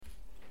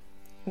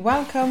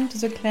Welcome to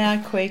the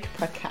Claire Quick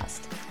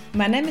podcast.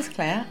 My name is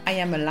Claire. I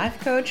am a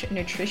life coach,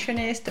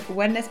 nutritionist,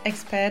 wellness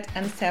expert,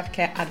 and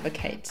self-care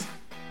advocate.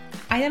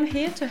 I am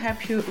here to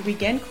help you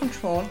regain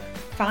control,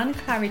 find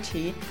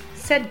clarity,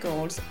 set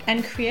goals,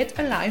 and create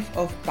a life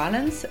of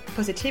balance,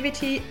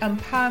 positivity,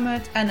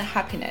 empowerment, and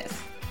happiness.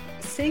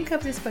 Think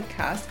of this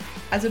podcast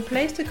as a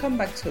place to come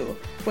back to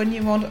when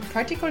you want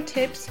practical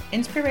tips,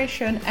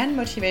 inspiration, and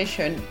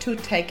motivation to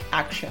take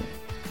action.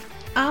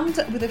 Armed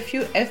with a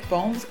few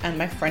F-bombs and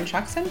my French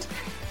accent,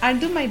 I'll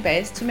do my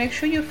best to make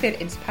sure you feel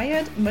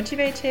inspired,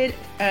 motivated,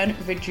 and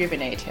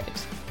rejuvenated.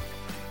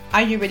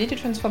 Are you ready to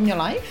transform your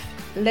life?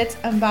 Let's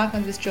embark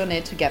on this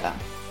journey together.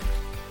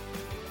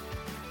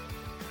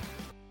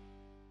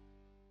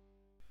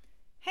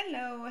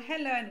 Hello,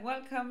 and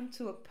welcome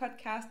to a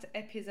podcast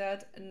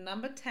episode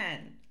number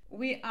 10.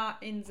 We are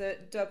in the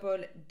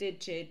double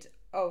digit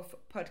of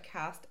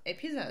podcast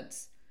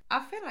episodes.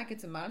 I feel like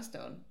it's a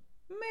milestone.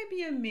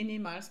 Maybe a mini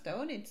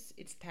milestone, it's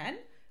 10,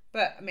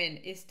 but I mean,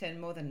 it's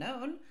 10 more than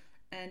known,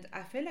 and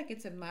I feel like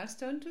it's a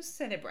milestone to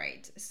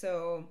celebrate.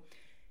 So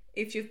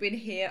if you've been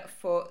here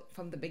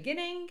from the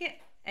beginning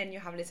and you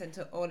have listened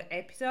to all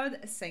episodes,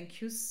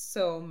 thank you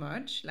so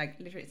much, like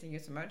literally thank you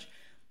so much.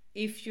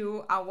 If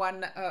you are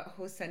one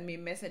who sent me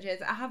messages,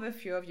 I have a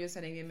few of you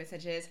sending me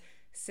messages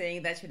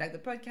saying that you like the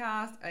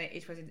podcast,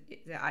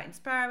 they are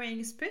inspiring,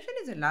 especially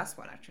the last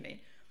one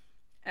actually.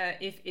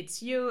 If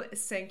it's you,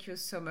 thank you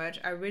so much.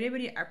 I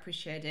really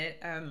appreciate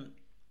it.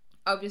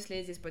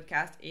 Obviously, this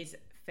podcast is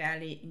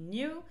fairly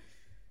new,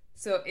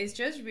 so it's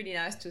just really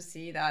nice to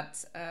see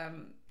that,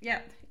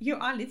 you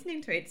are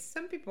listening to it.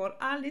 Some people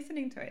are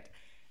listening to it,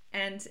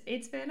 and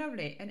it's very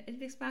lovely, and it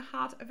makes my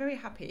heart very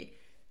happy.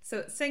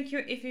 So thank you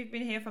if you've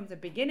been here from the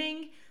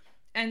beginning.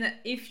 And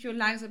if you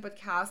like the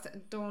podcast,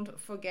 don't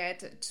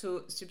forget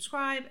to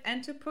subscribe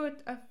and to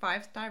put a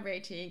 5-star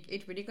rating.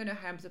 It's really going to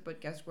help the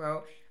podcast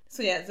grow.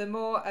 So yeah, the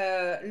more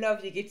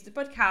love you give to the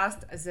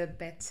podcast, the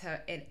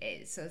better it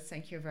is. So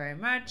thank you very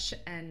much,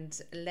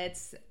 and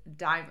let's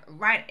dive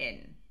right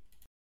in.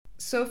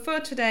 So for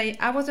today,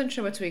 I wasn't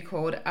sure what to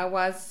record. I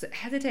was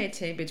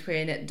hesitating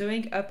between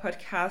doing a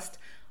podcast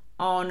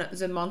on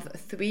the month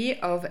 3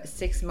 of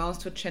 6 months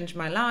to change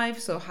my life.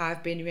 So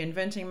I've been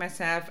reinventing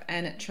myself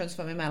and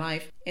transforming my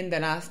life in the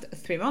last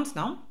 3 months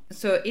now.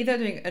 So either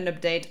doing an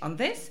update on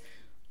this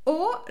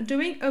or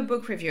doing a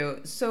book review.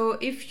 So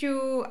if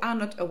you are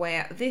not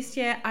aware, this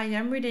year I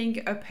am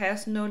reading a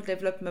personal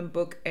development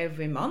book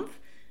every month,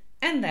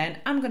 and then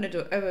I'm going to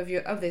do a review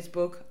of this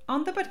book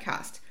on the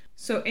podcast.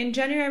 So in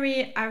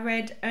January, I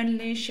read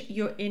Unleash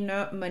Your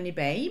Inner Money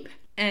Babe,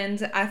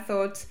 and I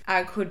thought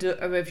I could do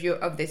a review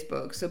of this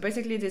book. So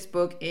basically this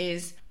book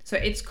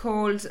it's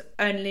called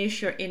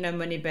Unleash Your Inner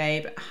Money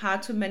Babe, How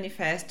to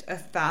Manifest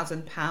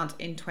 £1,000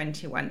 in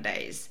 21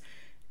 Days.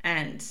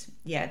 And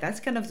yeah, that's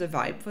kind of the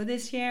vibe for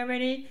this year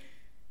already.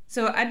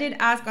 So I did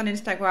ask on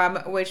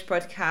Instagram which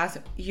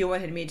podcast you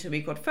wanted me to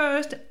record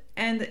first,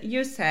 and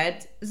you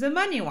said the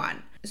money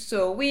one.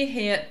 So we're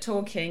here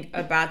talking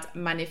about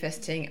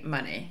manifesting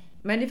money.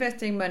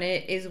 Manifesting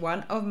money is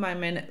one of my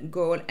main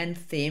goal and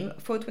theme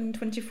for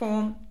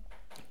 2024.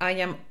 I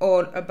am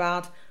all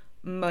about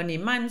money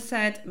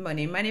mindset,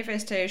 money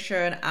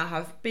manifestation. I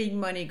have big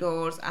money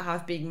goals. I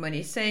have big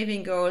money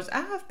saving goals.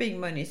 I have big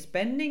money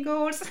spending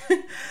goals.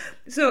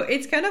 So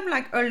it's kind of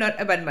like a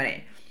lot about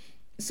money.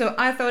 So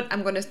I thought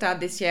I'm going to start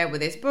this year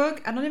with this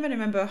book. I don't even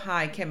remember how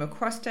I came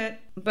across it,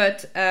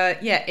 but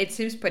it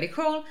seems pretty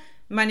cool.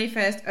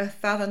 Manifest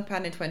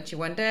 £1,000 in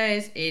 21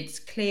 days. It's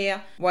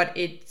clear what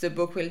the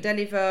book will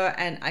deliver,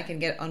 and I can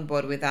get on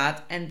board with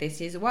that. And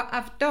this is what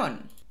I've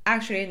done.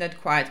 Actually, not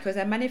quite, because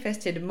I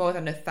manifested more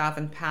than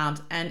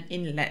 £1,000 and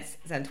in less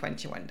than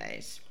 21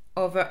 days.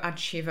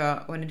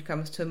 Overachiever when it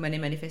comes to money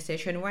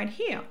manifestation right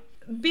here.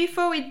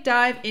 Before we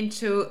dive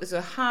into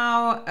the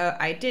how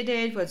I did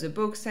it, what the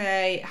book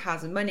say, how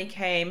the money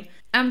came,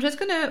 I'm just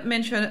going to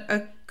mention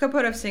a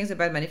couple of things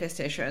about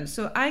manifestation.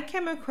 So I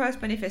came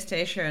across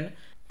manifestation,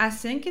 I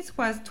think it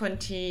was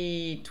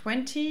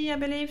 2020, I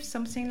believe,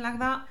 something like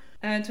that.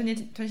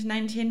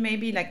 2019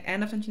 maybe, like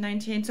end of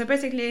 2019. So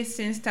basically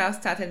since I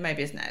started my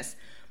business.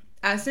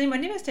 I think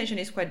manifestation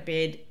is quite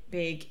big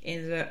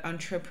in the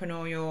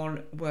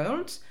entrepreneurial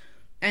world,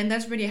 and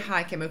that's really how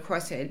I came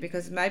across it,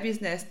 because my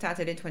business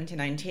started in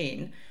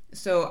 2019.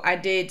 So I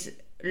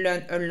did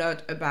learn a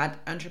lot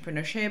about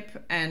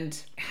entrepreneurship and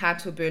how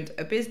to build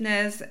a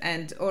business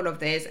and all of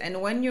this.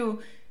 And when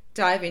you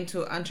dive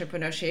into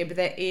entrepreneurship,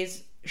 there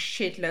is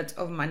shitloads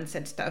of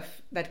mindset stuff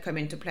that come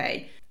into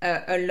play,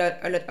 a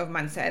lot of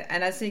mindset.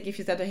 And I think if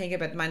you start thinking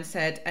about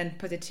mindset and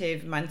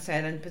positive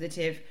mindset and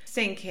positive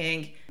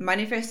thinking,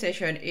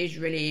 manifestation is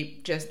really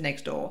just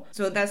next door.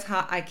 So that's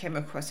how I came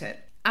across it.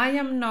 I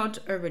am not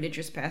a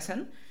religious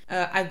person.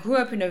 I grew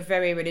up in a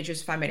very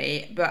religious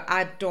family, but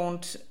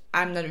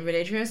I'm not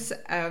religious.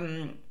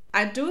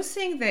 I do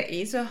think there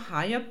is a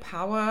higher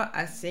power.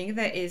 I think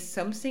there is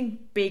something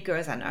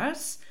bigger than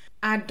us.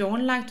 I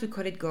don't like to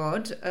call it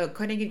God.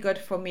 Calling it God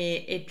for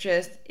me, it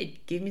gives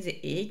me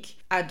the ick.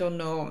 I don't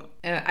know.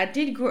 I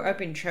did grow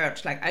up in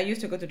church. Like, I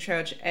used to go to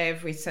church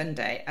every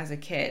Sunday as a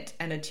kid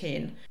and a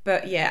teen.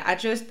 But yeah,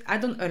 I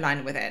don't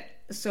align with it.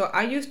 So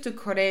I used to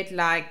call it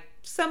like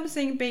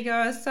something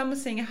bigger,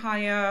 something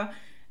higher.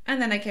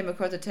 And then I came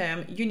across the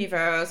term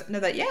universe. And I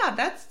thought, yeah,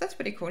 that's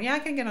pretty cool. Yeah, I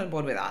can get on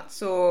board with that.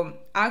 So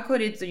I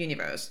called it the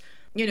universe.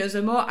 You know,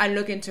 the more I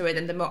look into it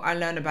and the more I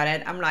learn about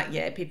it, I'm like,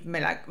 yeah, people may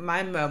like,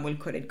 my mom will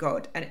call it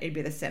God and it'll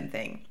be the same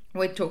thing.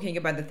 We're talking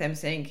about the same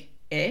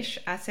thing-ish,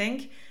 I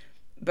think,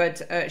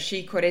 but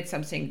she called it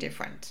something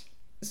different.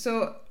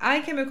 So I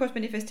came across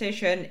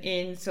manifestation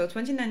in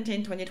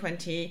 2019,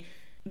 2020.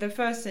 The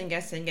first thing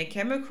I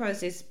came across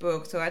this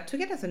book, so I took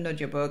it as an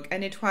audiobook,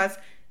 and it was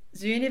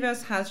The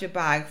Universe Has Your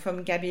Back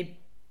from Gabby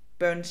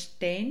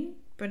Bernstein.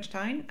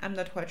 I'm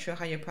not quite sure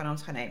how you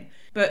pronounce her name,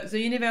 but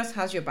The Universe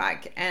Has Your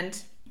Back. And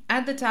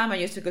at the time, I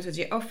used to go to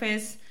the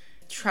office.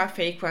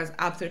 Traffic was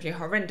absolutely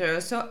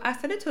horrendous. So I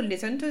started to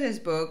listen to this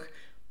book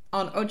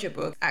on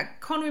audiobook. I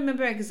can't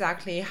remember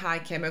exactly how I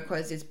came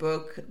across this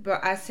book,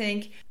 but I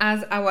think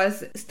as I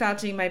was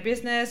starting my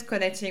business,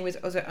 connecting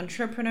with other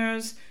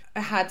entrepreneurs, I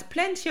had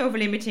plenty of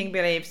limiting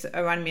beliefs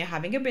around me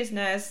having a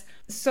business.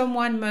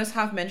 Someone must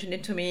have mentioned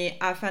it to me.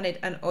 I found it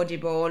on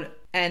Audible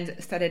and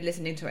started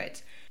listening to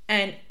it.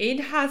 And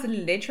it has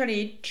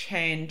literally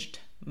changed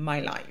my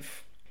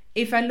life.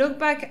 If I look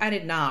back at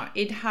it now,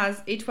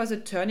 it was a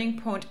turning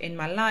point in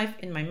my life,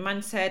 in my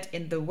mindset,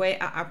 in the way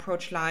I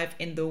approach life,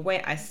 in the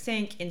way I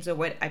think, in the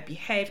way I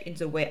behave, in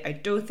the way I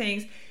do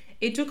things.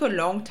 It took a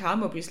long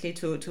time, obviously,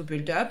 to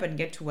build up and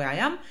get to where I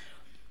am.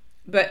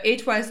 But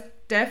it was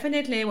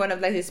definitely one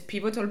of like this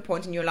pivotal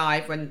point in your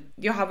life when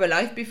you have a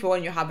life before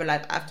and you have a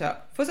life after.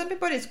 For some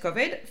people, it's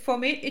COVID. For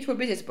me, it will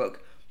be this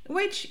book,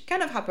 which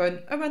kind of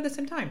happened around the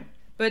same time.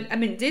 But I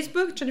mean, this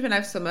book changed my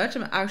life so much.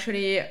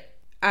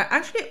 I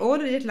actually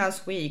ordered it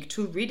last week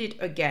to read it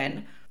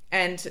again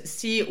and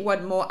see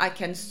what more I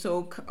can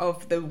soak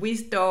of the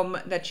wisdom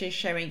that she's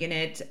sharing in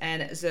it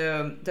and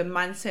the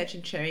mindset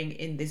she's sharing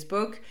in this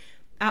book.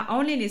 I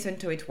only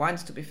listened to it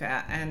once, to be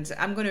fair, and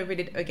I'm going to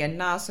read it again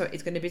now, so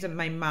it's going to be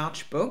my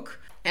March book.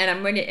 And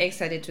I'm really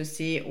excited to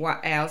see what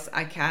else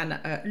I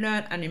can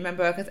learn and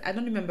remember, because I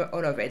don't remember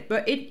all of it.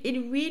 But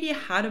it really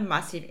had a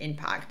massive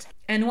impact.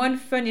 And one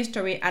funny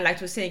story I like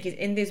to think is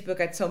in this book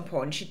at some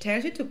point, she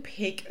tells you to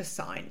pick a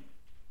sign.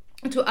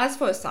 To ask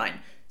for a sign.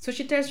 So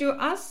she tells you,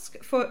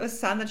 ask for a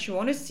sign that you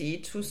want to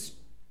see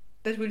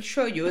that will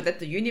show you that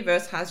the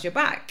universe has your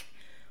back.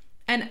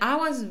 And I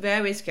was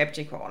very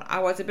skeptical. I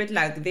was a bit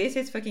like, this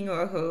is fucking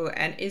woohoo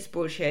and it's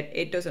bullshit.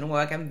 It doesn't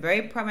work. I'm a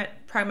very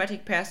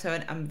pragmatic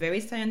person. I'm very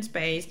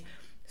science-based.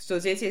 So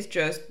this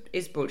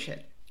is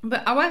bullshit.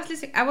 But I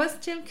was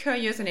still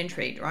curious and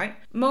intrigued, right?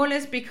 More or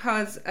less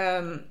because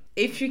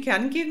if you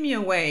can give me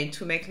a way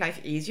to make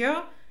life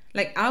easier,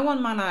 like I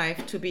want my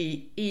life to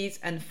be ease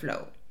and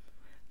flow.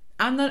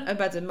 I'm not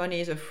about the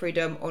money, the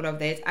freedom, all of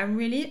this. I'm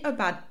really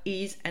about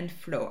ease and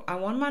flow. I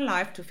want my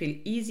life to feel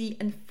easy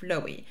and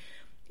flowy.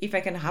 If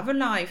I can have a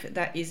life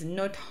that is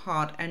not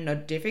hard and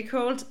not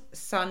difficult,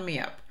 sign me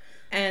up.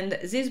 And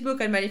this book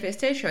and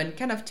manifestation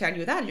kind of tell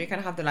you that you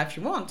can have the life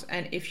you want.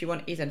 And if you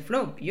want ease and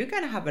flow, you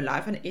can have a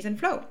life and ease and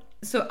flow.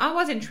 So I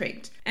was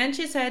intrigued. And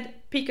she said,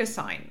 pick a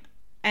sign.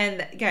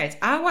 And guys,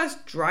 I was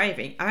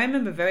driving. I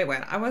remember very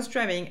well. I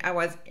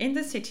was in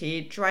the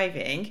city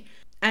driving.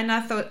 And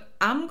I thought,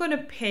 I'm going to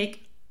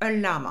pick a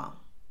llama.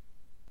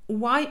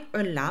 Why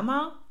a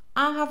llama?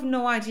 I have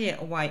no idea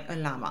why a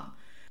llama.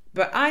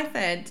 But I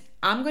said,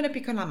 I'm going to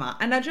pick a llama.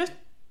 And I just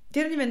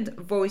didn't even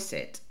voice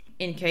it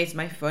in case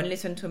my phone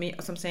listened to me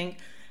or something.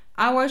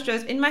 I was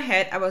just, in my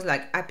head, I was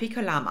like, I pick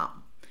a llama.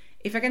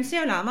 If I can see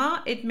a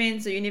llama, it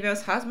means the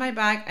universe has my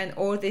back and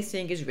all this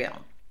thing is real.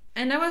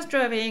 And I was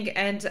driving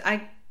and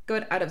I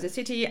got out of the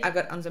city. I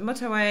got on the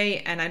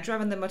motorway and I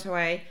drove on the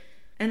motorway.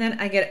 And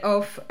then I get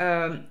off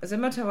the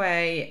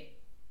motorway,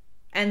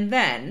 and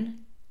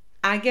then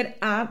I get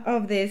out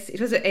of this.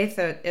 It was an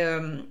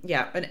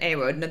an A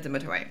road, not the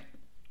motorway.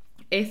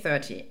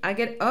 A30. I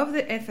get off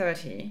the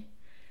A30,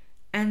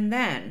 and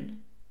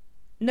then,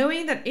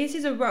 knowing that this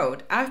is a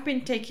road I've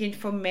been taking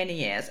for many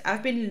years.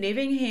 I've been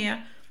living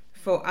here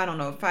for,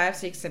 5,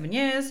 6, 7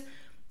 years.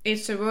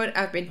 It's a road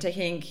I've been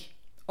taking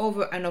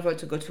over and over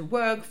to go to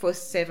work for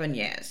 7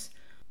 years.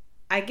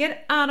 I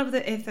get out of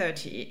the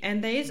A30,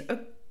 and there is a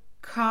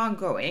car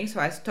going, so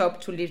I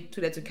stopped to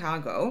let the car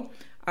go.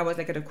 I was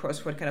like at a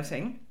crossroad kind of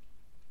thing,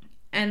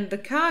 and the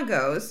car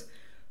goes,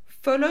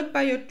 followed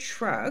by a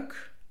truck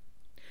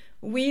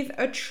with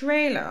a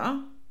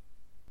trailer,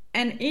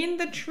 and in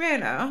the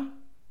trailer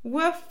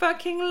were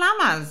fucking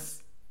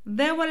llamas.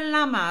 There were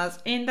llamas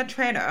in the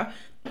trailer,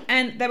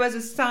 and there was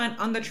a sign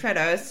on the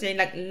trailer saying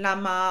like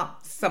llama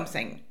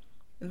something.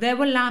 There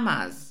were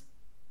llamas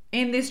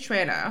in this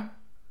trailer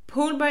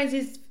pulled by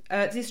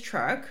this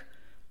truck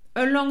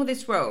along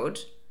this road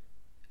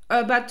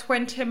about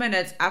 20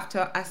 minutes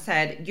after I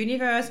said,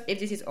 universe,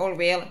 if this is all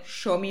real,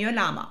 show me a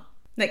llama.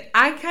 Like,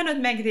 I cannot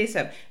make this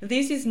up.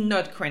 This is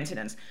not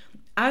coincidence.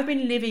 I've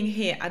been living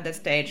here at that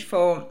stage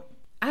for,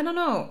 I don't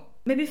know,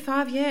 maybe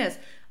 5 years.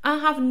 I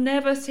have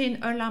never seen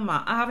a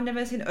llama. I have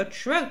never seen a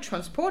truck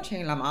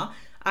transporting llama.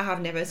 I have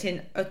never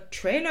seen a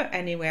trailer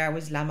anywhere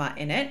with llama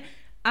in it.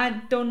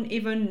 I don't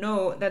even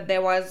know that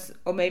there was,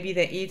 or maybe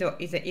there is or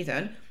there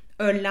isn't,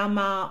 a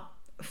llama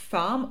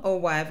farm or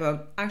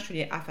whatever.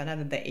 Actually, I found out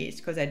that there is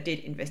because I did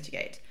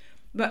investigate.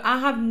 But I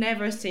have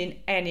never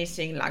seen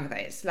anything like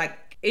this.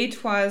 Like,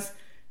 it was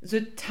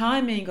the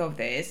timing of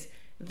this.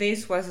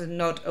 This was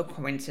not a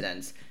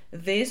coincidence.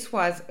 This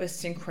was a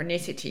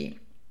synchronicity.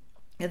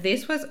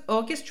 This was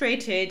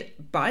orchestrated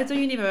by the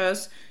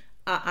universe.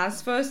 I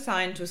asked for a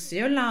sign to see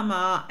a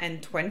llama,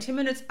 and 20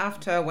 minutes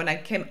after, when I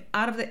came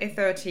out of the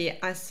A30,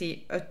 I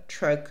see a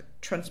truck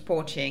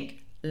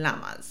transporting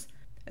llamas.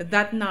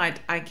 That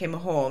night I came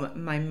home,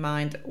 my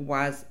mind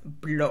was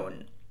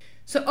blown.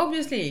 So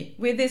obviously,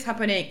 with this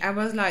happening, I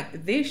was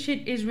like, this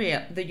shit is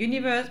real. The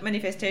universe,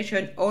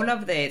 manifestation, all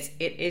of this,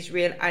 it is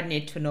real. I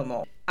need to know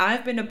more.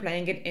 I've been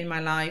applying it in my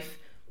life.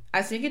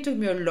 I think it took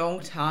me a long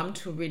time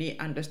to really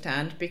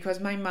understand because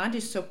my mind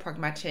is so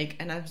pragmatic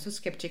and I'm so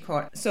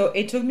skeptical. So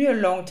it took me a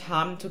long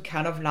time to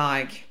kind of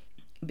like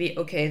be,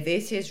 okay,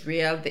 this is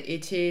real,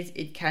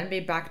 it can be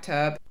backed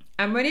up.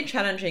 I'm really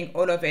challenging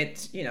all of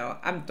it, you know.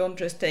 I don't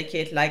just take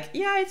it like,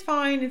 yeah, it's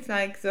fine. It's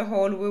like the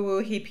whole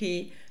woo-woo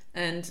hippie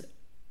and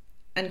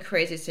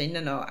crazy thing.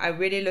 No, I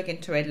really look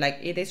into it like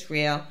it is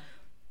real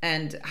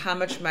and how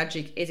much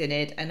magic is in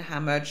it and how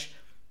much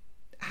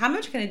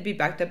can it be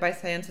backed up by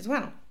science as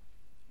well.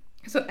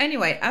 So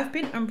anyway, I've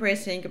been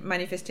embracing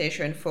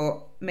manifestation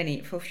for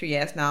a few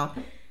years now,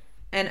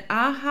 and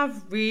I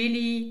have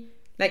really,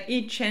 like,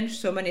 it changed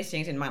so many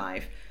things in my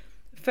life.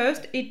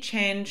 First, it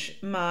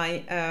changed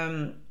my,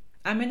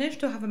 I managed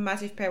to have a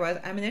massive pay rise.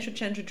 I managed to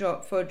change a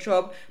job for a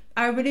job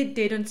I really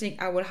didn't think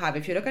I would have.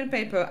 If you look on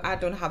paper, I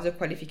don't have the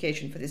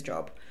qualification for this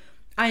job.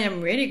 I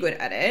am really good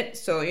at it,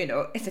 so, you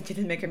know, I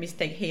didn't make a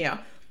mistake here.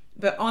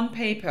 But on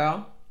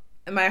paper,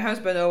 my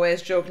husband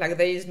always joked, like,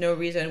 there is no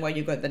reason why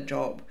you got the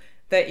job.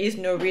 There is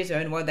no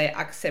reason why they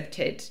accept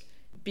it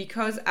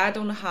because I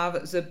don't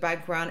have the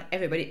background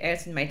everybody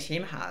else in my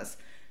team has.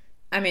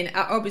 I mean,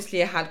 I obviously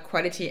had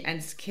quality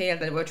and skill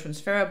that were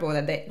transferable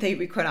that they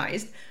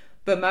recognized,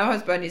 but my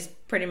husband is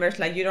pretty much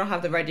like, you don't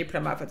have the right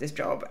diploma for this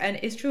job. And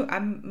it's true, I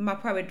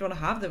probably don't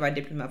have the right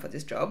diploma for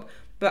this job,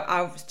 but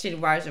I still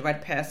was the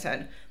right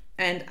person.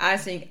 And I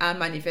think I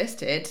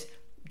manifested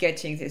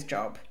getting this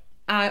job.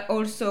 I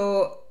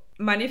also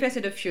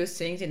manifested a few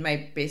things in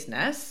my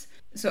business.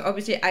 So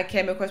obviously I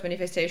came across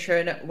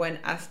manifestation when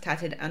I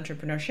started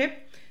entrepreneurship.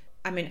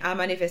 I mean, I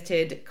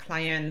manifested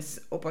clients,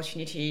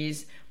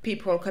 opportunities,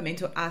 people coming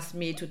to ask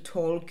me to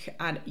talk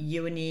at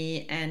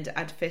uni and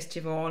at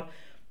festival.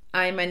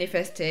 I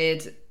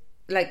manifested,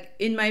 like,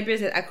 in my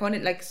business, I call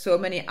it like so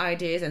many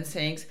ideas and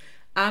things.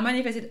 I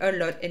manifested a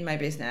lot in my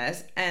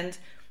business. And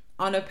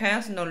on a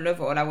personal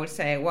level, I would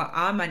say what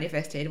I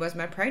manifested was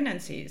my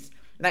pregnancies.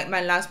 Like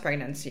my last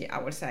pregnancy, I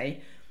would say.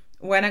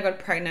 When I got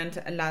pregnant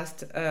the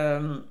last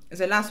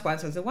one,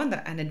 so the one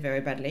that ended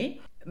very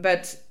badly,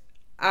 but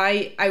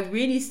I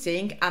really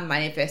think I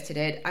manifested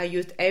it. I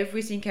used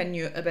everything I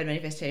knew about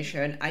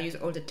manifestation. I used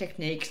all the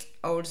techniques,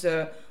 all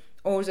the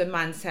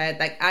mindset.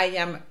 Like, I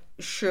am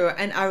sure,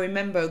 and I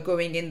remember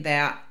going in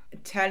there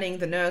telling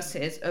the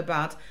nurses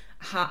about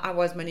how I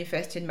was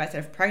manifesting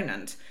myself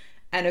pregnant,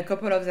 and a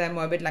couple of them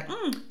were a bit like,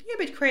 you're a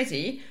bit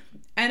crazy,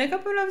 and a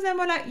couple of them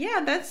were like, yeah,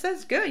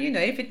 that's good. You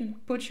know, if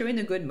it puts you in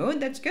a good mood,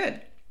 that's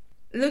good.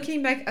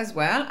 Looking back as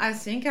well, I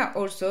think I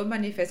also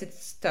manifested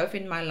stuff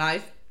in my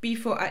life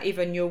before I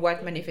even knew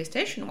what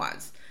manifestation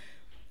was.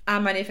 I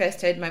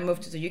manifested my move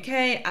to the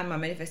UK, I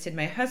manifested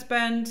my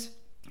husband.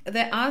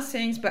 There are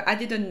things, but I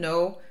didn't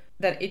know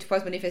that it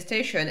was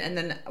manifestation. And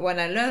then when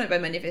I learned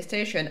about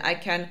manifestation, I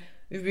can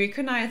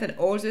recognize that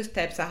all the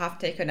steps I have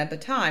taken at the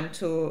time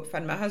to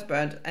find my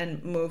husband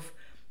and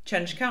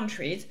change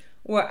countries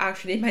were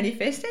actually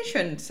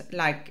manifestations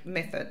like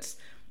methods.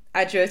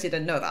 I just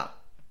didn't know that.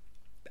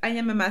 I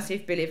am a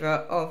massive believer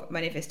of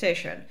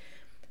manifestation.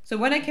 So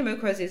when I came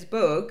across this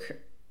book,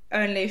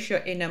 Unleash Your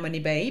Inner Money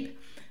Babe,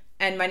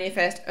 and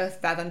Manifest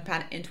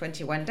 £1,000 in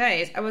 21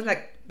 days, I was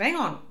like, bang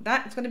on,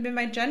 that's going to be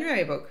my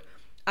January book.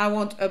 I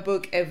want a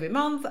book every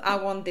month. I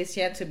want this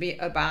year to be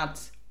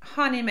about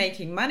honey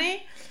making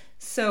money.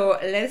 So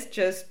let's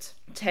just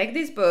take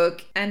this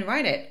book and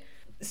write it.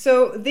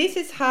 So this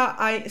is how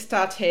I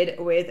started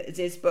with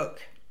this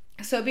book.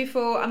 So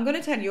before, I'm going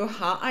to tell you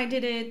how I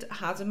did it,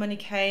 how the money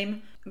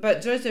came,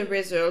 but just the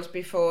results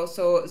before.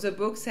 So the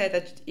book said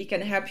that it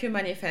can help you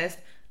manifest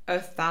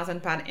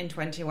 £1,000 in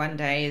 21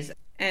 days.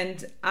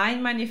 And I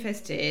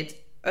manifested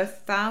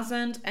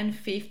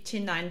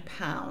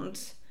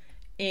 £1,059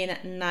 in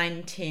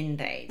 19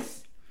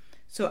 days.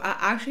 So I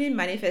actually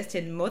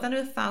manifested more than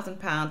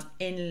 £1,000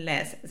 in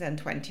less than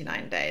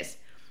 29 days.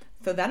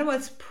 So that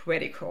was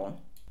pretty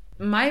cool.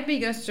 My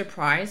biggest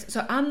surprise,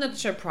 so I'm not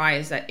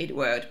surprised that it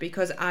worked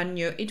because I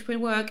knew it will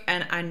work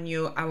and I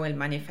knew I will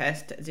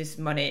manifest this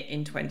money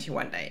in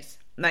 21 days.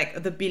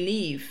 Like, the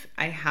belief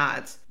I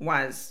had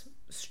was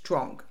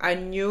strong. I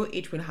knew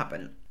it will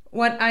happen.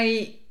 What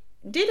I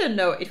didn't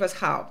know, it was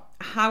how.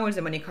 How will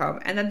the money come?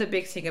 And then the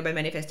big thing about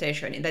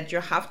manifestation is that you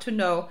have to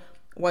know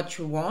what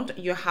you want.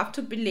 You have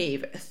to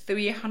believe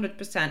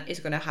 300% is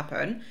going to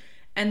happen.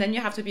 And then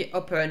you have to be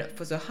open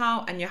for the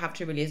how, and you have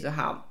to release the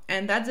how.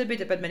 And that's a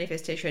bit about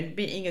manifestation.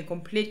 Being a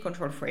complete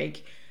control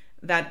freak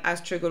that I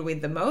struggle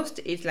with the most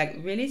is like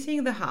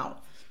releasing the how.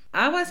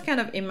 I was kind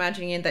of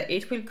imagining that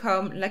it will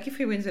come like if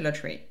we win the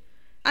lottery.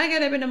 I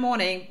get up in the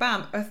morning,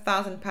 bam,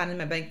 £1,000 in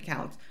my bank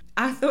account.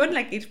 I thought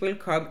like it will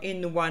come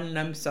in one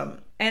lump sum.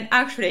 And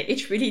actually,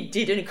 it really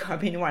didn't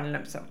come in one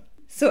lump sum.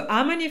 So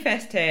I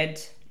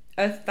manifested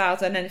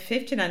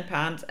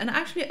 £1,059 and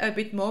actually a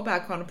bit more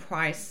back on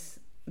price,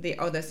 the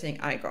other thing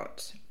I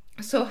got.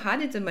 So how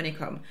did the money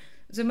come?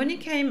 The money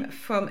came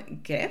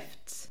from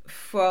gifts,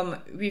 from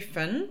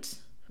refund,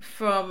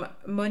 from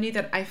money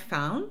that I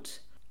found,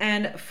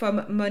 and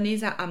from money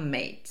that I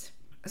made.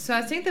 So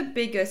I think the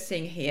biggest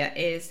thing here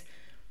is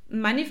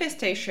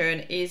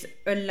manifestation is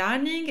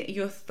aligning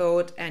your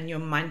thought and your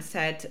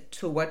mindset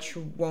to what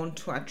you want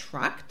to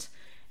attract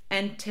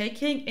and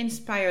taking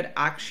inspired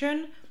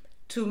action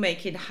to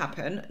make it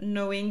happen,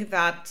 knowing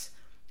that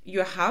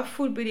you have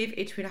full belief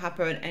it will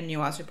happen and you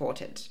are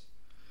supported.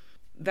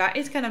 That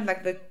is kind of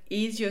like the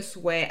easiest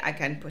way I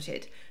can put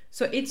it.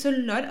 So it's a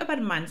lot about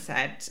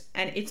mindset,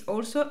 and it's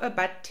also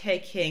about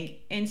taking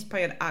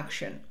inspired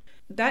action.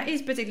 That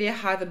is basically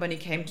how the money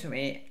came to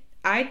me.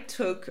 I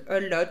took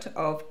a lot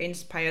of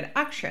inspired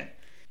action.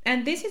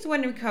 And this is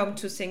when we come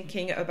to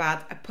thinking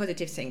about a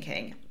positive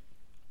thinking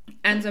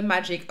and the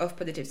magic of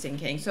positive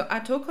thinking. So I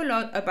talk a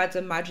lot about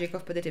the magic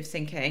of positive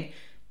thinking,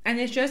 and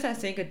it's just, I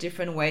think, a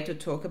different way to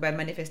talk about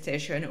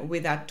manifestation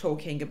without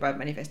talking about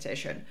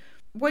manifestation.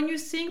 When you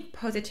think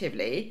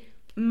positively,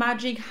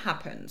 magic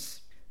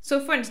happens.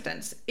 So for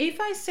instance, if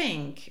I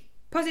think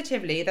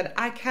positively that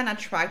I can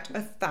attract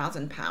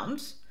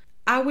 £1,000,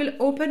 I will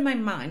open my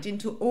mind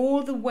into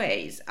all the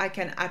ways I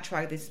can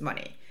attract this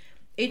money.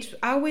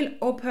 I will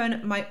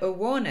open my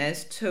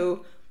awareness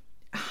to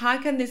how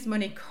can this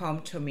money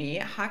come to me?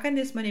 How can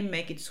this money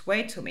make its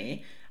way to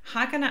me?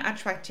 How can I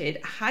attract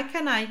it? How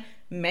can I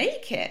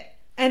make it?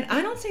 And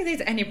I don't think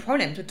there's any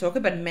problem to talk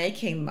about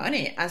making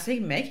money. I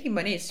think making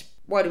money is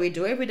what we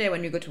do every day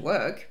when we go to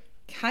work.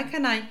 How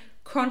can I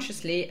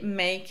consciously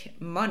make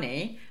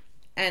money?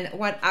 And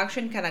what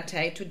action can I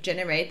take to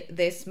generate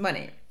this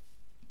money?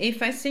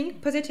 If I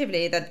think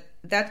positively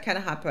that can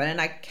happen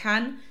and I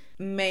can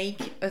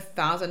make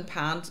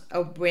 £1,000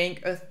 or bring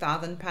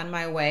 £1,000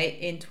 my way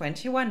in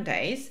 21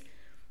 days,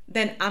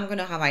 then I'm going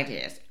to have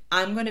ideas.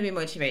 I'm going to be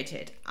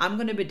motivated. I'm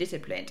going to be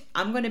disciplined.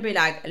 I'm going to be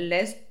like,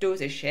 let's do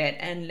this shit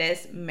and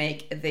let's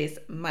make this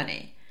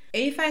money.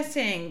 If I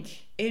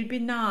think it'd be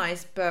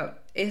nice,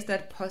 but it's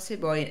not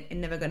possible, it's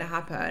never going to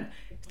happen.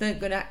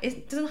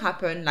 It doesn't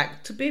happen.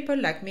 Like to people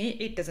like me,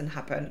 it doesn't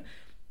happen.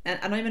 And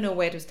I don't even know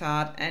where to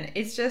start. And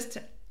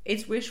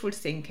it's wishful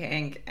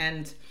thinking,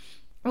 and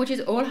which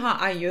is all how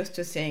I used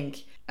to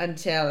think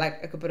until like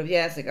a couple of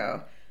years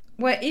ago.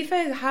 Where if I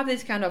have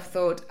this kind of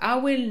thought, I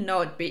will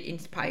not be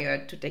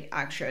inspired to take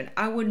action.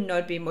 I will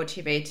not be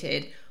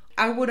motivated.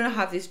 I wouldn't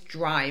have this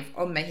drive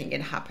of making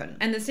it happen.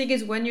 And the thing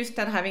is, when you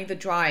start having the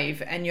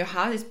drive and you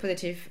have this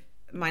positive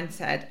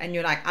mindset and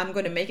you're like, I'm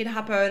going to make it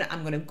happen,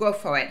 I'm going to go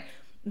for it,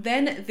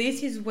 then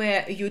this is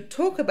where you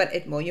talk about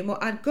it more. You're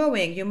more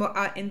outgoing, you're more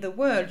out in the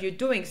world, you're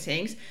doing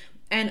things,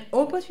 and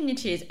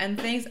opportunities and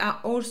things are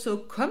also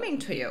coming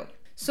to you.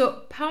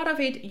 So part of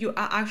it, you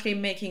are actually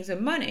making the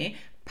money.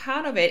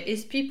 Part of it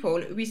is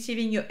people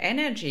receiving your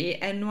energy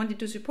and wanting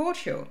to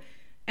support you.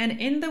 And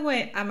in the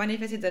way I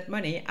manifested that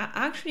money, I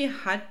actually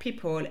had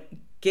people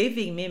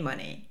giving me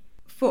money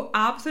for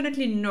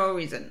absolutely no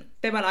reason.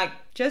 They were like,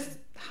 just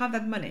have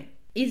that money.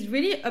 It's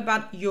really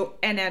about your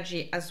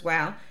energy as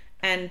well.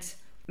 And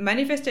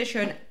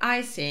manifestation,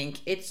 I think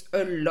it's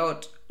a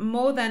lot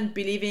more than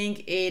believing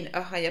in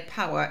a higher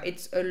power.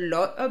 It's a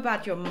lot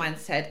about your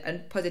mindset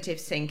and positive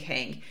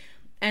thinking.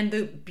 And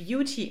the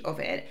beauty of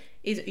it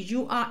is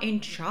you are in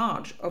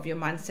charge of your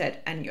mindset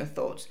and your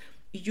thoughts.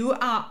 You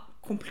are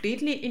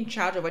completely in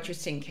charge of what you're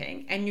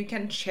thinking, and you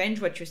can change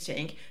what you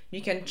think.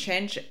 You can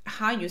change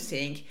how you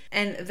think,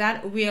 and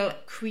that will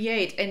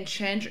create and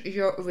change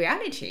your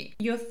reality.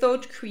 Your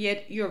thought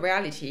create your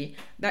reality.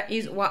 That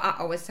is what I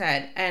always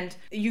said. And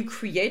you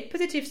create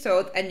positive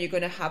thought and you're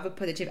going to have a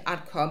positive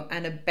outcome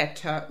and a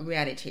better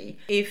reality.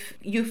 If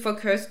you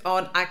focus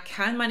on, I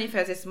can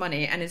manifest this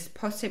money and it's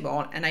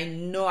possible and I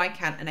know I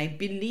can and I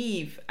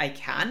believe I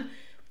can,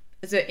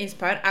 the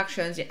inspired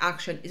actions, the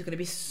action is going to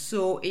be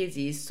so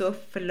easy, so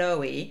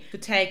flowy to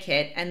take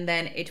it, and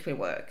then it will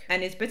work.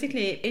 And it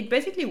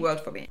basically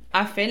worked for me.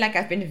 I feel like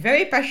I've been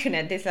very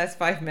passionate this last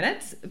 5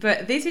 minutes,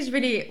 but this is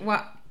really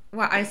what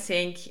I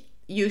think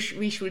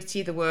we should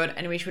see the world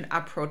and we should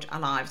approach our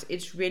lives.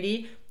 It's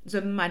really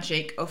the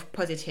magic of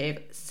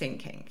positive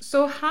thinking.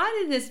 So how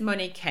did this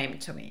money came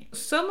to me?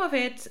 Some of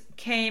it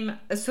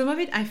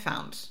I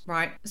found,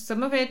 right?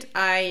 Some of it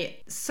I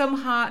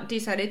somehow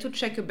decided to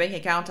check a bank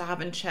account I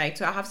haven't checked.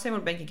 So I have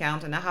several bank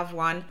accounts, and I have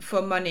one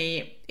for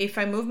money. If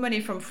I move money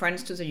from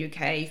France to the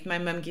UK, if my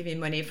mom give me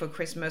money for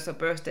Christmas or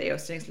birthday or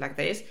things like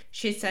this,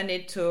 she send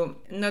it to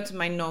not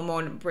my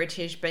normal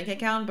British bank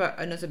account, but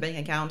another bank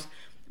account,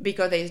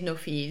 because there is no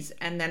fees,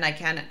 and then I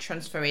can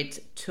transfer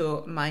it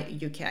to my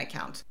UK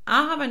account.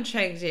 I haven't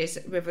checked this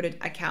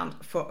Revolut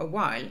account for a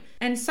while,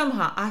 and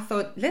somehow I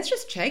thought, let's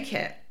just check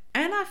it.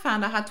 And I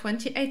found I had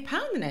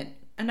 £28 in it.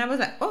 And I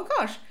was like, oh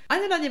gosh, I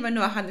did not even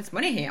know I had this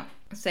money here.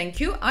 Thank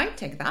you, I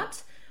take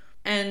that.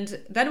 And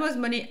that was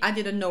money I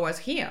didn't know was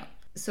here.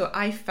 So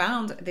I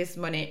found this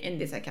money in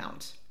this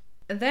account.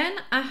 Then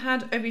I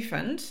had a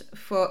refund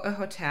for a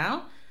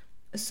hotel.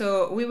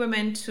 So we were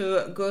meant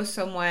to go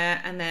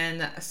somewhere, and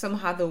then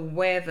somehow the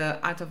weather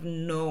out of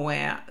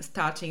nowhere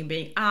starting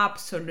being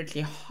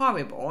absolutely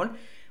horrible.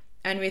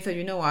 And we thought,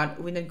 you know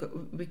what,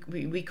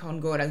 we can't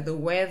go. Like, the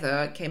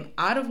weather came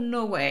out of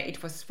nowhere.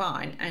 It was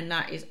fine, and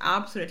now it's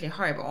absolutely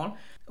horrible.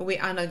 We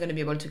are not going to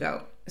be able to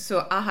go.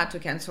 So I had to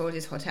cancel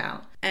this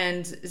hotel,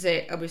 and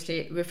they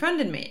obviously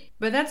refunded me.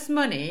 But that's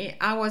money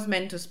I was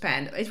meant to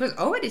spend. It was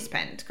already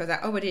spent, because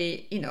I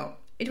already,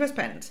 it was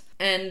spent.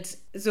 And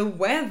the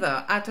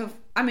weather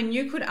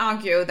you could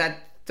argue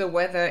that the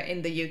weather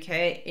in the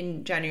UK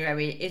in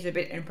January is a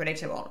bit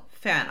unpredictable.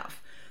 Fair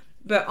enough.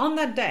 But on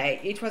that day,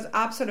 it was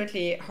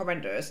absolutely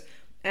horrendous.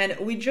 And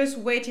we just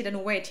waited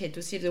and waited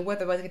to see if the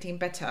weather was getting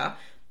better.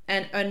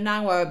 And an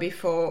hour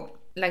before,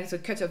 the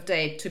cut-off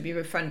date to be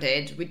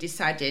refunded, we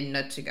decided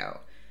not to go.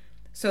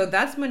 So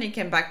that money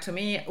came back to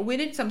me. We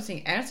did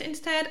something else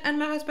instead. And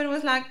my husband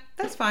was like,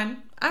 that's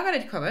fine, I got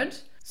it covered.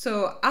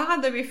 So I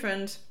had the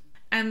refund.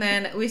 And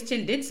then we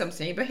still did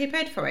something, but he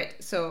paid for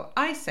it. So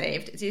I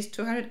saved these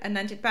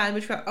 £290,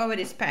 which were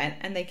already spent,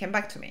 and they came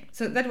back to me.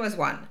 So that was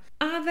one.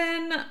 I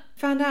then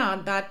found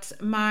out that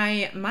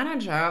my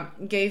manager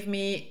gave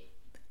me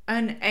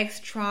an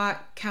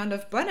extra kind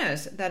of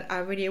bonus that I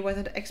really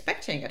wasn't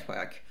expecting at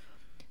work.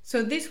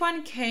 So this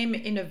one came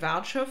in a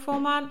voucher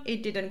format.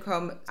 It didn't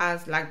come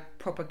as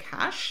proper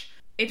cash.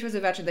 It was a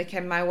voucher that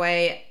came my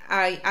way.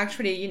 I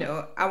actually,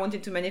 I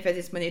wanted to manifest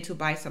this money to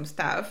buy some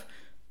stuff.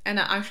 And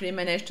I actually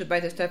managed to buy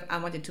the stuff I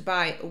wanted to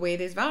buy with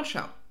this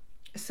voucher.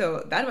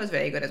 So that was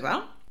very good as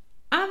well.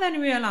 I then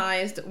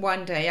realized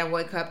one day I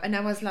woke up and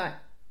I was like,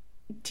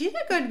 did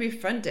I get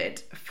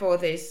refunded for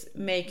this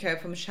makeup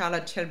from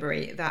Charlotte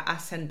Tilbury that I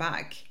sent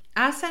back?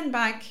 I sent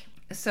back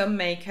some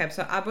makeup.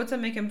 So I bought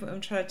some makeup from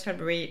Charlotte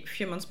Tilbury a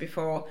few months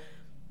before,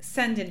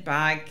 sent it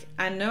back.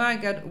 I know I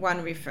got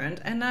one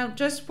refund, and I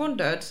just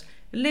wondered,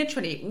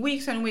 literally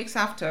weeks and weeks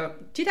after,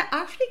 did I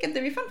actually get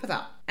the refund for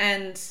that?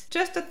 And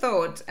just a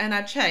thought, and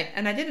I checked,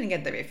 and I didn't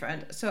get the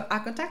refund. So I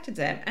contacted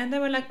them, and they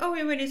were like, oh,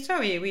 we're really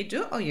sorry, we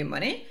do owe you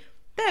money.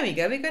 There we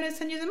go, we're going to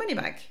send you the money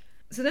back.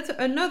 So that's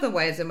another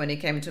way the money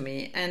came to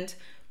me. And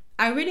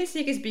I really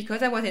think it's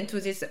because I was into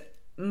this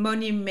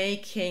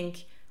money-making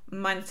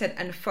mindset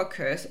and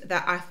focus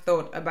that I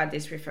thought about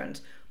this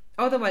refund.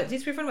 Otherwise,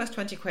 this refund was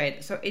 20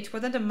 quid, so it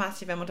wasn't a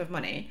massive amount of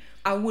money.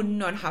 I would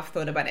not have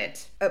thought about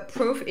it.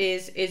 Proof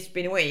is it's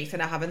been weeks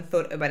and I haven't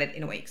thought about it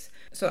in weeks.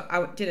 So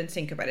I didn't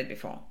think about it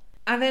before.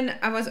 And then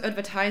I was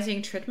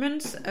advertising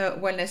treatments,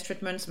 wellness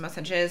treatments,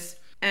 massages,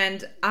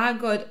 and I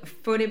got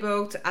fully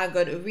booked, I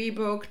got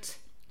rebooked.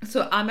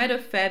 So I made a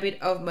fair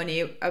bit of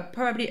money,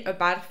 probably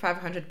about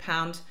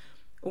 £500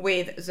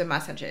 with the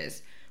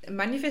massages.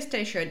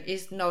 Manifestation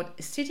is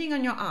not sitting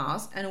on your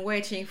ass and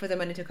waiting for the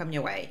money to come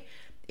your way.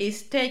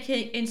 It's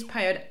taking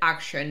inspired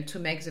action to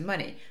make the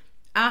money.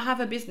 I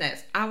have a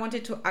business. I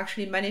wanted to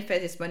actually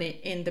manifest this money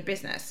in the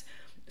business.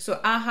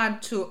 So I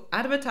had to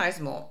advertise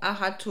more. I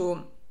had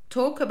to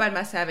talk about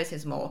my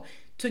services more,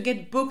 to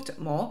get booked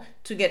more,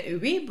 to get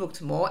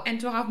rebooked more, and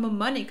to have more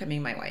money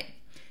coming my way.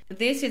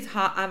 This is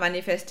how I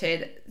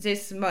manifested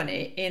this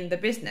money in the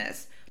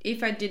business.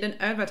 If I didn't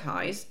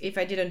advertise, if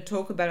I didn't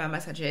talk about my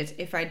messages,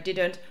 if I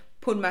didn't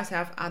put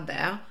myself out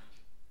there,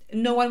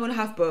 no one would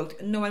have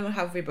booked, no one would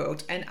have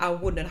rebooked, and I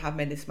wouldn't have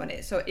made this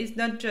money. So it's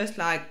not just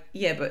like,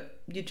 yeah,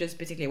 but you just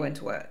basically went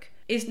to work.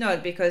 It's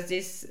not, because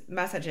this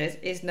messages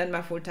is not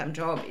my full-time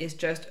job, it's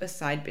just a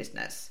side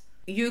business.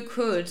 You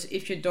could,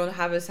 if you don't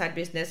have a side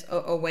business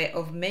or a way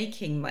of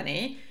making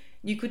money,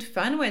 you could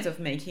find ways of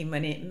making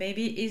money.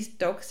 Maybe it's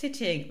dog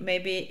sitting,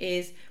 maybe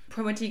it's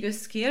promoting a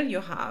skill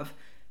you have.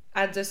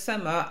 At the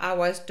summer, I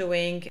was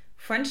doing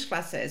French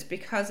classes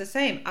because the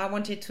same, I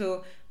wanted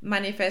to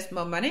manifest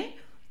more money.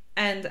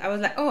 And I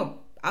was like, oh,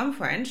 I'm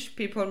French.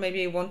 People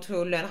maybe want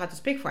to learn how to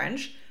speak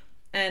French.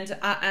 And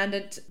I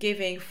ended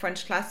giving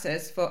French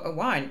classes for a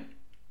while.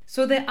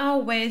 So there are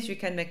ways you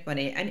can make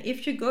money. And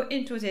if you go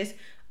into this,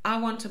 I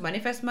want to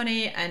manifest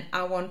money and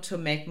I want to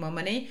make more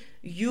money,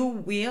 you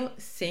will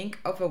think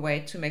of a way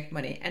to make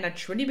money. And I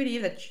truly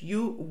believe that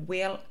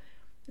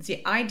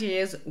the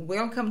ideas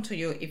will come to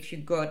you if you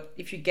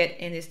get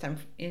in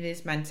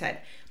this mindset.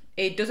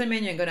 It doesn't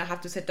mean you're going to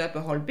have to set up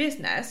a whole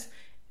business,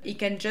 It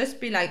can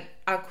just be like,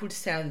 I could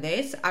sell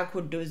this, I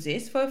could do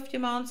this for a few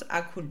months,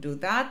 I could do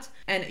that,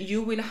 and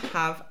you will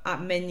have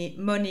many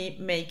money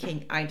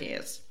making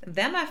ideas.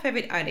 They're my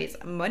favorite ideas.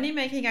 Money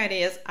making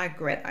ideas are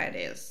great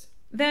ideas.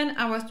 Then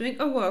I was doing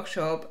a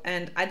workshop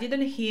and I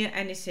didn't hear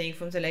anything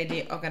from the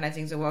lady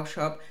organizing the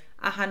workshop.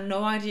 I had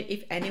no idea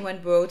if anyone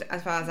booked.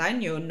 As far as I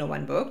knew, no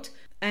one booked.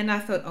 And I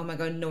thought, oh my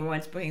God, no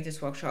one's booking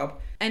this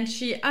workshop. And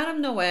she, out of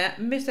nowhere,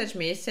 messaged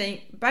me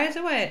saying, by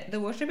the way, the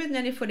workshop is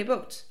nearly fully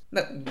booked.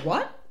 But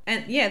what?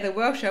 And yeah, the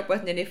workshop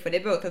was nearly fully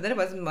booked. So there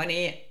was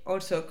money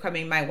also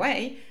coming my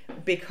way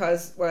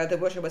because, well, the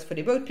workshop was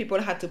fully booked.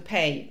 People had to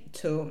pay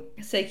to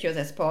secure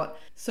the spot.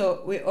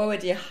 So we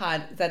already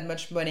had that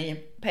much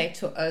money paid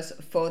to us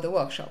for the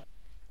workshop.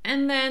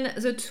 And then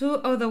the two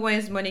other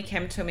ways money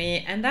came to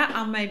me, and that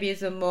are maybe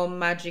the more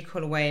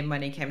magical way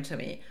money came to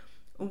me.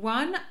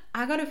 One,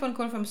 I got a phone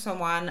call from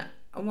someone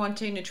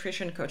wanting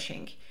nutrition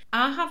coaching.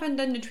 I haven't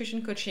done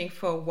nutrition coaching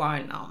for a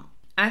while now.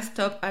 I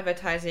stopped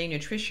advertising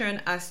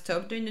nutrition. I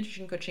stopped doing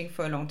nutrition coaching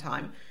for a long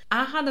time.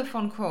 I had a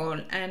phone call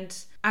and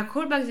I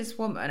called back this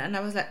woman and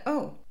I was like,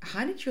 oh,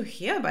 how did you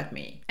hear about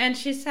me? And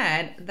she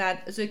said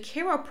that the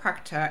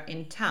chiropractor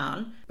in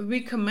town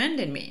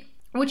recommended me,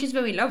 which is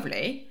very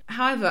lovely.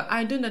 However,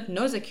 I do not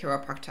know the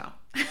chiropractor.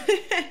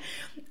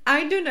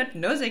 I do not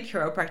know the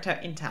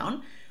chiropractor in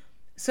town.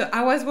 So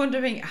I was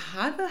wondering,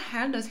 how the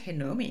hell does he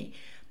know me?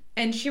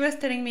 And she was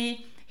telling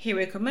me, he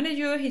recommended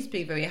you, he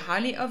speaks very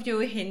highly of you,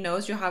 he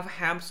knows you have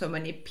helped so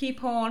many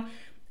people,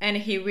 and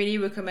he really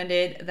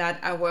recommended that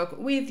I work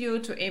with you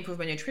to improve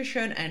my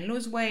nutrition and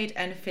lose weight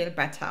and feel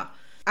better.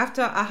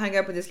 After I hung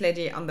up with this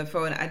lady on the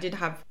phone, I did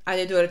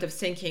do a lot of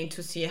thinking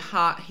to see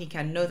how he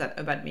can know that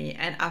about me,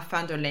 and I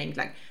found a link.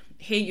 Like,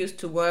 he used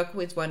to work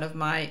with one of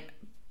my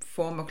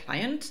former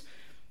clients.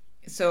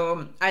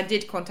 So I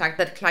did contact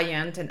that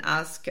client and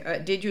ask,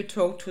 did you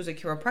talk to the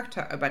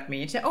chiropractor about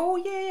me? He said, oh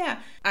yeah,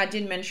 I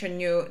did mention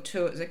you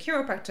to the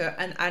chiropractor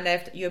and I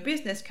left your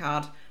business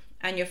card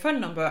and your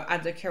phone number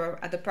at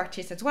the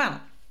practice as well.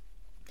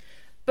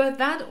 But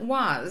that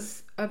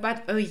was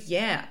about a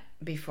year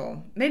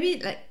before,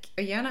 maybe like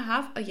a year and a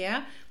half, a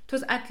year. It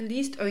was at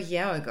least a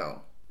year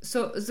ago.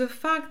 So the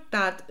fact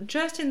that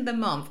just in the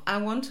month I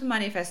want to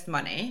manifest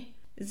money,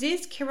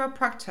 this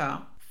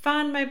chiropractor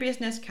found my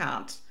business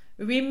card,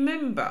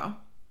 remember,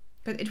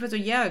 but it was a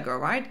year ago,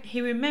 right?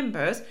 He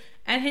remembers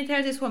and he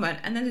tells this woman,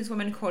 and then this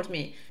woman called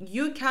me.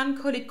 You can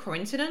call it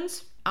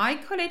coincidence. I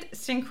call it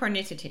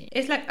synchronicity.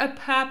 It's like a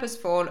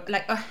purposeful,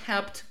 like a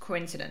helped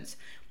coincidence.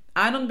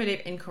 I don't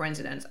believe in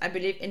coincidence. I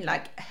believe in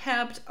like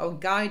helped or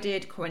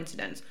guided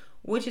coincidence,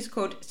 which is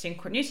called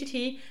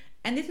synchronicity.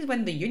 And this is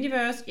when the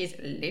universe is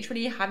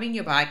literally having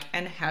your back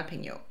and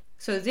helping you.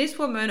 So this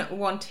woman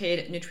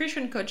wanted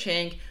nutrition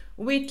coaching.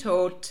 We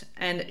talked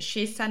and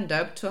she signed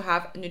up to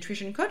have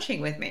nutrition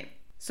coaching with me.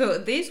 So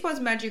this was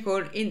magical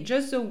in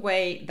just the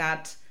way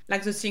that,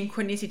 like, the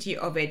synchronicity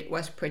of it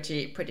was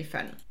pretty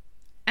fun.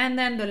 And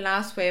then the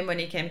last way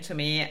money came to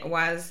me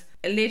was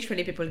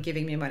literally people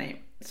giving me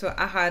money. So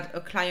I had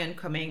a client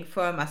coming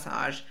for a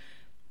massage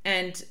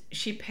and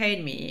she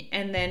paid me,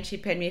 and then she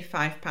paid me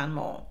 £5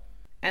 more.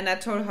 And I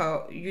told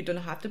her, you don't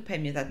have to pay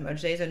me that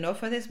much. There is an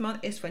offer this month,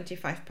 it's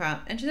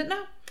 £25. And she said,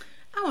 no,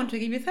 I want to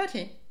give you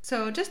 30.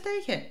 So just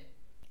take it.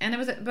 And I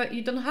was like, but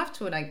you don't have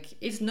to, like,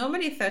 it's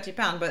normally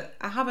 £30, but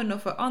I have an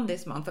offer on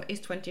this month,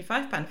 it's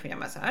 £25 for your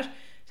massage.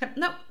 So,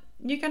 no,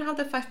 you can have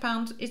the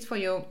 £5, it's for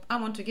you,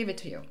 I want to give it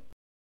to you.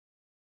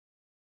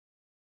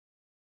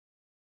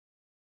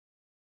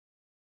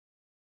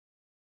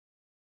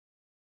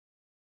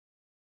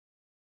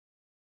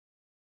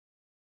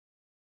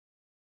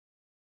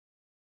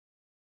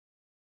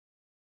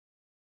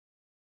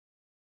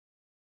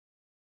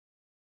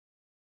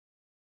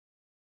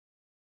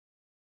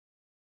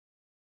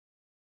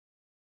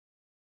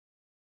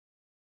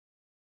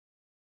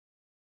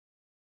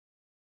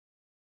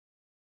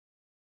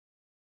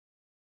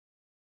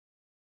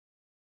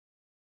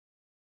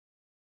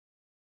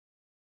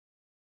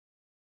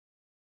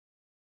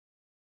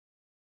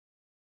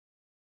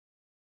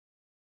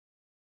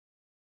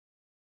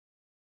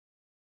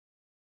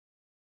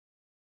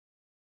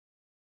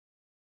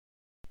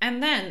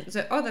 And then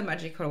the other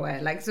magical way,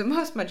 like the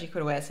most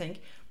magical way, I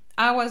think,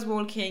 I was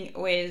walking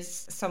with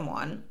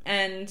someone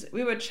and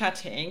we were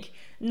chatting,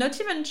 not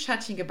even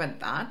chatting about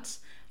that.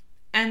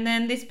 And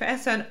then this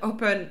person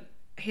opened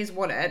his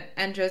wallet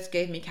and just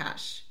gave me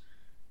cash.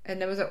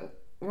 And I was like,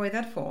 what is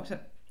that for? So,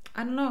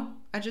 I don't know.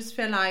 I just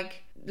feel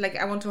like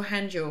I want to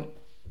hand you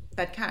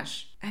that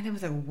cash. And I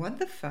was like, what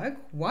the fuck?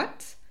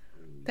 What?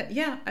 That,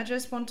 yeah, I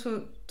just want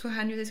to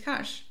hand you this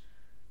cash.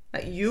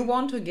 Like, you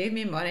want to give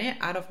me money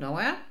out of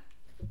nowhere?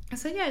 I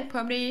said, yeah, it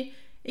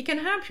can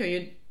help you.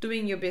 You're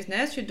doing your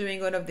business, you're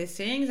doing all of these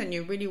things, and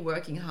you're really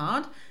working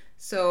hard.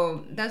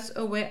 So that's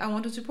a way I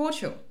want to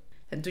support you.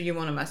 Do you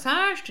want a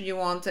massage? Do you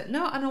want...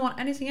 No, I don't want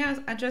anything else.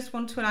 I just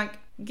want to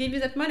give you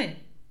that money.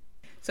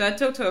 So I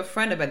talked to a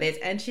friend about this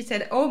and she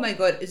said, oh my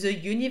God, the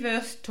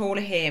universe told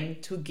him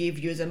to give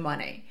you the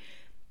money.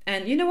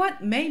 And you know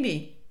what?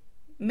 Maybe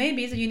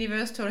maybe the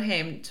universe told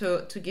him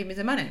to give me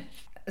the money.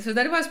 So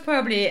that was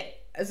probably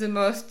the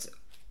most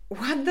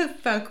what the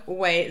fuck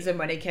way the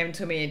money came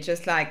to me.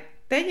 Just like,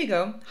 there you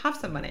go, have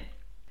some money.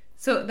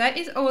 So that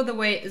is all the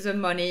way the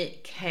money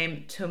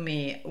came to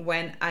me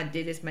when I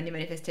did this money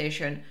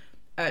manifestation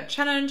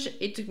challenge.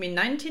 It took me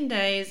 19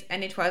 days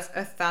and it was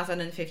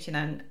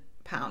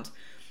 £1,059.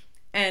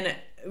 And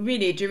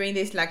really during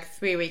this like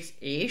 3 weeks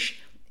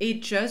ish,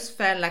 it just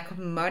felt like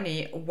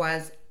money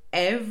was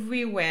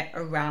everywhere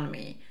around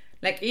me.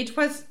 Like it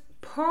was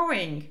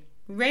pouring,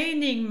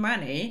 raining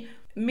money,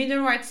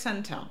 middle right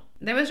center.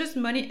 There was just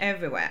money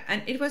everywhere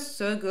and it was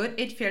so good.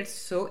 It felt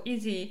so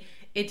easy.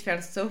 It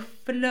felt so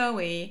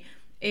flowy.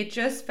 It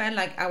just felt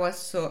like I was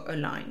so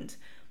aligned.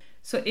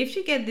 So if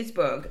you get this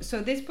book,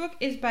 so this book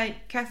is by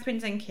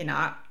Kathrin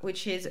Zenkina,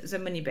 which is the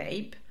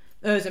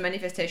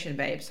manifestation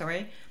babe,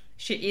 sorry.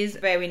 She is a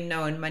very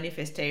known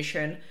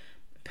manifestation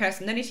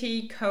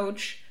personality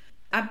coach.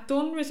 I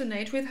don't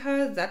resonate with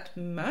her that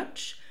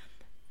much,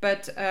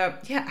 but yeah,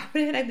 I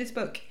really like this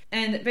book.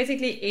 And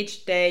basically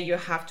each day you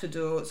have to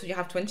do, so you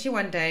have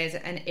 21 days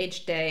and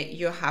each day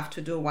you have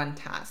to do one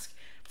task.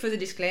 For the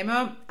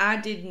disclaimer, I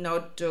did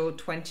not do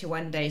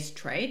 21 days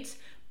straight.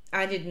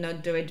 I did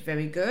not do it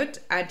very good.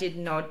 I did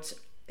not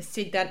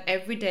sit down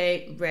every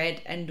day,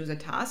 read and do the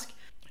task.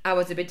 I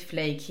was a bit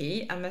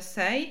flaky, I must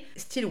say.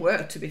 Still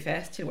worked, to be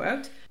fair, still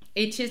worked.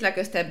 It is like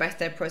a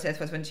step-by-step process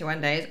for 21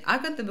 days. I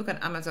got the book on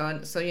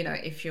Amazon, so you know,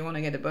 if you want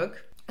to get a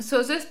book.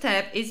 So the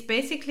step is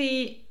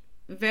basically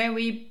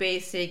very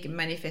basic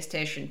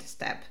manifestation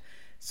step.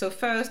 So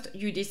first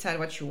you decide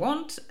what you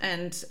want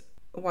and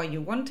why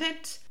you want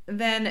it.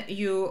 Then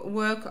you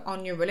work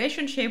on your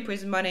relationship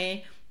with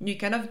money. You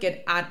kind of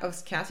get out of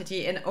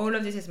scarcity, and all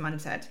of this is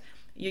mindset.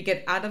 You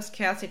get out of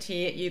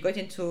scarcity, you get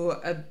into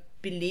a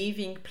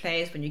believing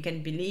place when you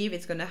can believe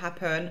it's going to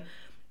happen.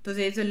 So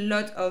there's a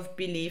lot of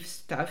belief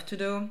stuff to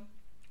do.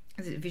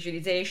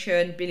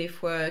 Visualization,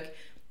 belief work,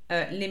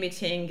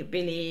 limiting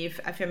belief,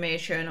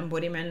 affirmation,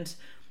 embodiment.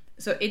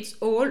 So it's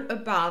all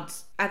about,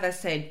 as I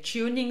said,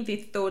 tuning the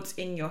thoughts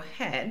in your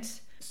head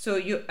so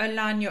you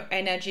align your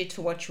energy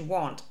to what you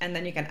want and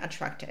then you can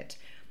attract it.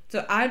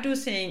 So I do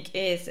think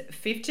is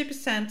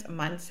 50%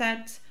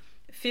 mindset,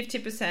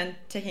 50%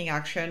 taking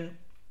action,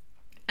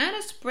 and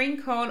a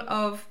sprinkle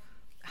of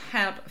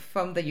help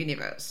from the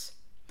universe.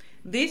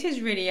 This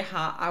is really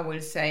how I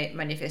will say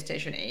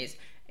manifestation is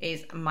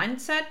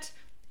mindset,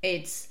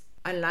 it's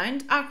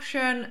aligned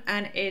action,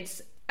 and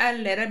it's a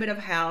little bit of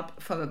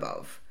help from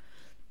above.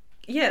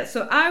 Yeah,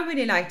 so I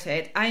really liked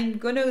it. I'm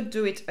gonna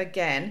do it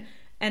again.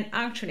 And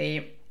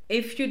actually,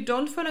 if you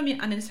don't follow me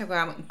on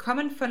Instagram, come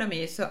and follow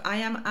me. So I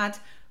am at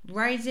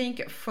Rising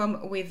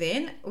From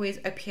Within with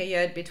a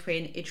period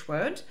between each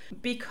word,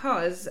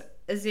 because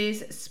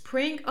this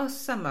spring or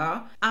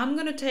summer, I'm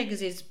gonna take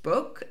this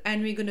book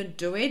and we're gonna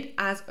do it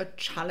as a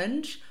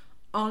challenge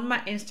on my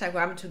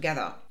Instagram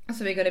together.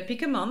 So we're gonna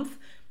pick a month.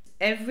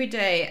 Every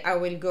day I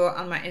will go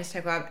on my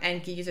Instagram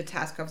and give you the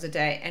task of the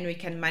day, and we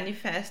can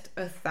manifest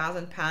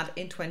 £1,000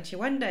 in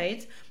 21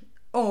 days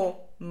or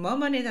more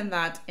money than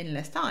that in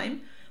less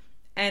time.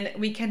 And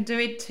we can do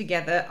it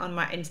together on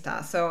my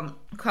Insta. So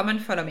come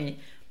and follow me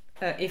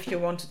if you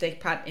want to take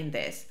part in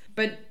this.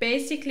 But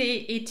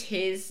basically it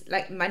is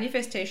like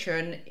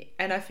manifestation,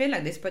 and I feel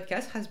like this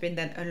podcast has been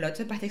done a lot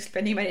about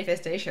explaining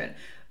manifestation,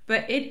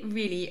 but it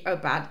really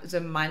about the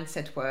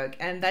mindset work,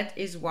 and that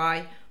is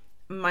why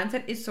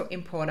mindset is so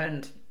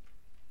important.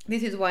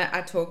 This is why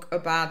I talk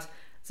about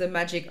the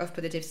magic of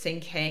positive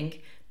thinking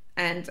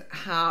and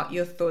how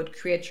your thought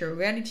creates your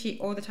reality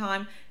all the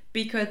time,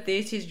 because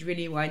this is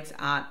really where it's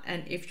at.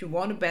 And if you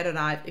want a better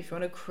life, if you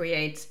want to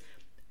create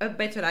a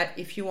better life,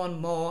 if you want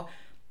more,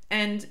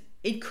 and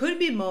it could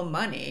be more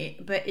money,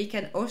 but it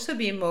can also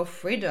be more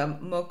freedom,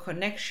 more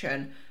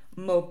connection,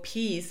 more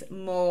peace,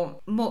 more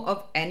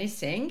of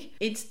anything.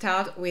 It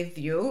starts with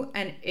you,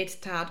 and it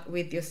starts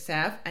with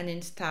yourself, and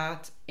it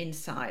starts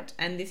inside.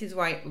 And this is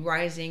why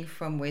rising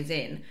from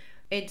within.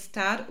 It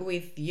starts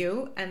with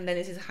you, and then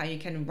this is how you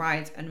can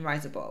rise and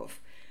rise above.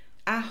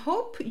 I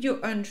hope you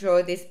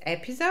enjoyed this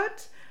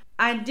episode.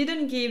 I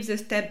didn't give the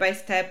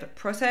step-by-step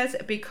process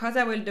because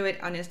I will do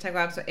it on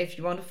Instagram. So if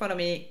you want to follow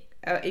me,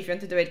 if you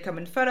want to do it, come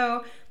and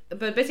follow.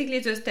 But basically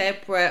the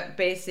step were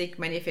basic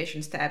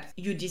manifestation steps.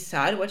 You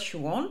decide what you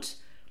want.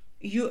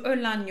 You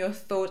align your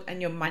thought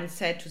and your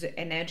mindset to the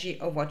energy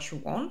of what you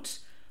want.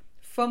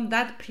 From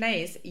that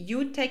place,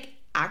 you take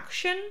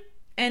action.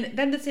 And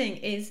then the thing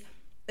is,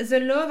 the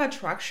law of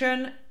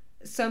attraction,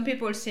 some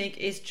people think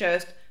is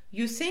just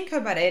you think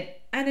about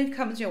it and it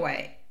comes your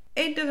way.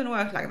 It doesn't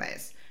work like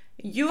this.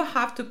 You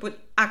have to put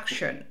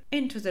action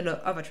into the law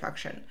of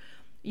attraction.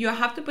 You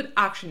have to put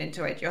action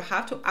into it. You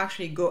have to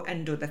actually go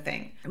and do the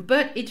thing.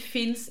 But it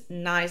feels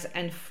nice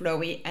and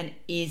flowy and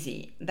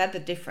easy. That's the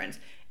difference.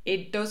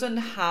 It doesn't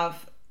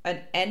have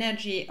an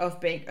energy of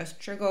being a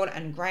struggle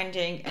and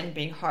grinding and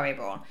being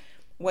horrible.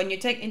 When you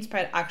take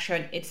inspired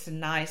action, it's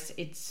nice,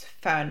 it's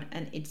fun,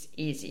 and it's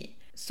easy.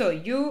 So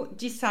you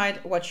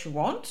decide what you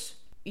want.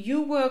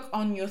 you work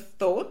on your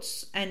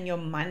thoughts and your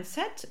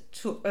mindset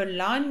to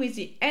align with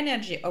the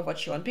energy of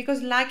what you want,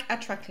 because like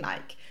attract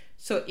like.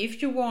 So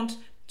if you want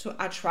to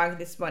attract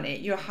this money,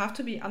 you have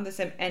to be on the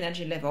same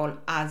energy level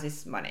as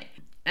this money.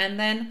 And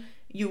then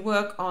you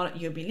work on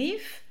your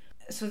belief.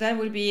 So that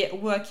will be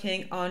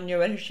working on your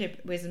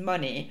relationship with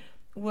money,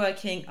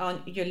 working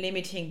on your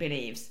limiting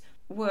beliefs,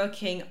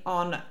 working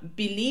on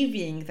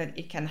believing that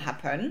it can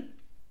happen.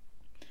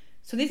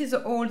 So this is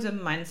all the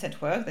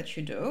mindset work that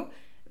you do.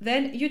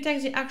 Then you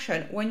take the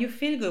action. When you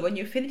feel good, when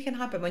you feel it can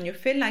happen, when you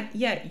feel like,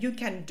 yeah, you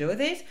can do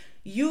this,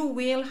 you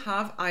will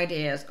have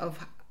ideas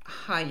of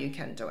how you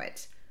can do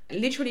it.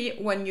 Literally,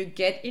 when you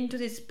get into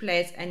this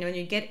place and when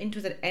you get into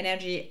that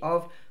energy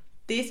of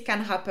this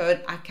can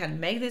happen, I can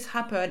make this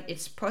happen,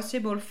 it's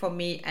possible for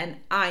me, and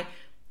I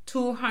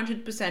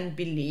 200%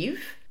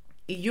 believe,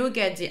 you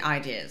get the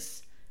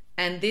ideas.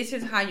 And this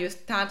is how you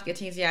start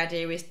getting the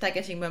idea, you start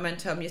getting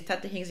momentum, you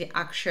start taking the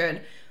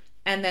action,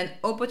 and then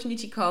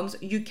opportunity comes.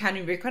 You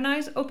can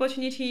recognize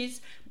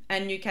opportunities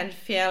and you can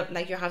feel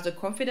like you have the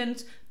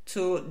confidence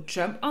to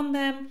jump on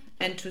them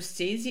and to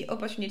seize the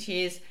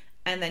opportunities,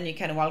 and then you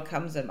can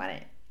welcome the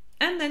money.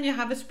 And then you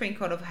have a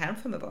sprinkle of help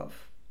from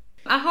above.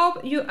 I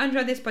hope you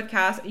enjoyed this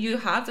podcast. You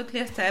have the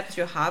clear steps,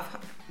 you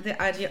have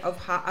the idea of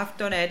how I've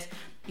done it.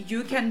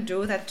 You can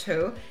do that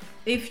too.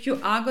 If you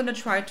are going to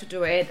try to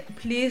do it,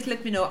 please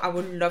let me know. I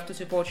would love to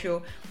support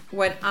you.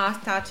 When I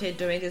started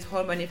doing this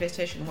whole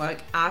manifestation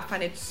work, I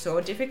find it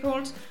so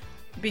difficult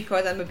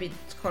because I'm a bit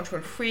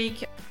control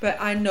freak, but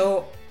I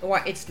know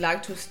what it's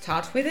like to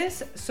start with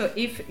this. So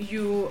if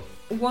you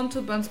want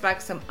to bounce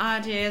back some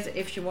ideas,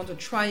 if you want to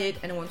try it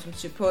and want some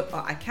support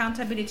or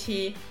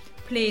accountability,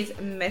 please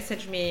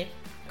message me,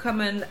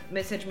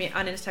 message me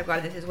on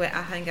Instagram. This is where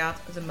I hang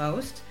out the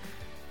most.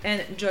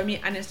 And join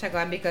me on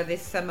Instagram, because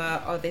this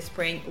summer or this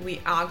spring,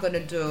 we are going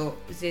to do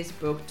this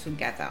book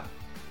together.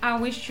 I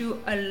wish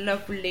you a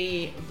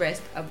lovely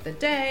rest of the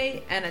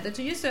day, and I'll talk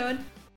to you soon.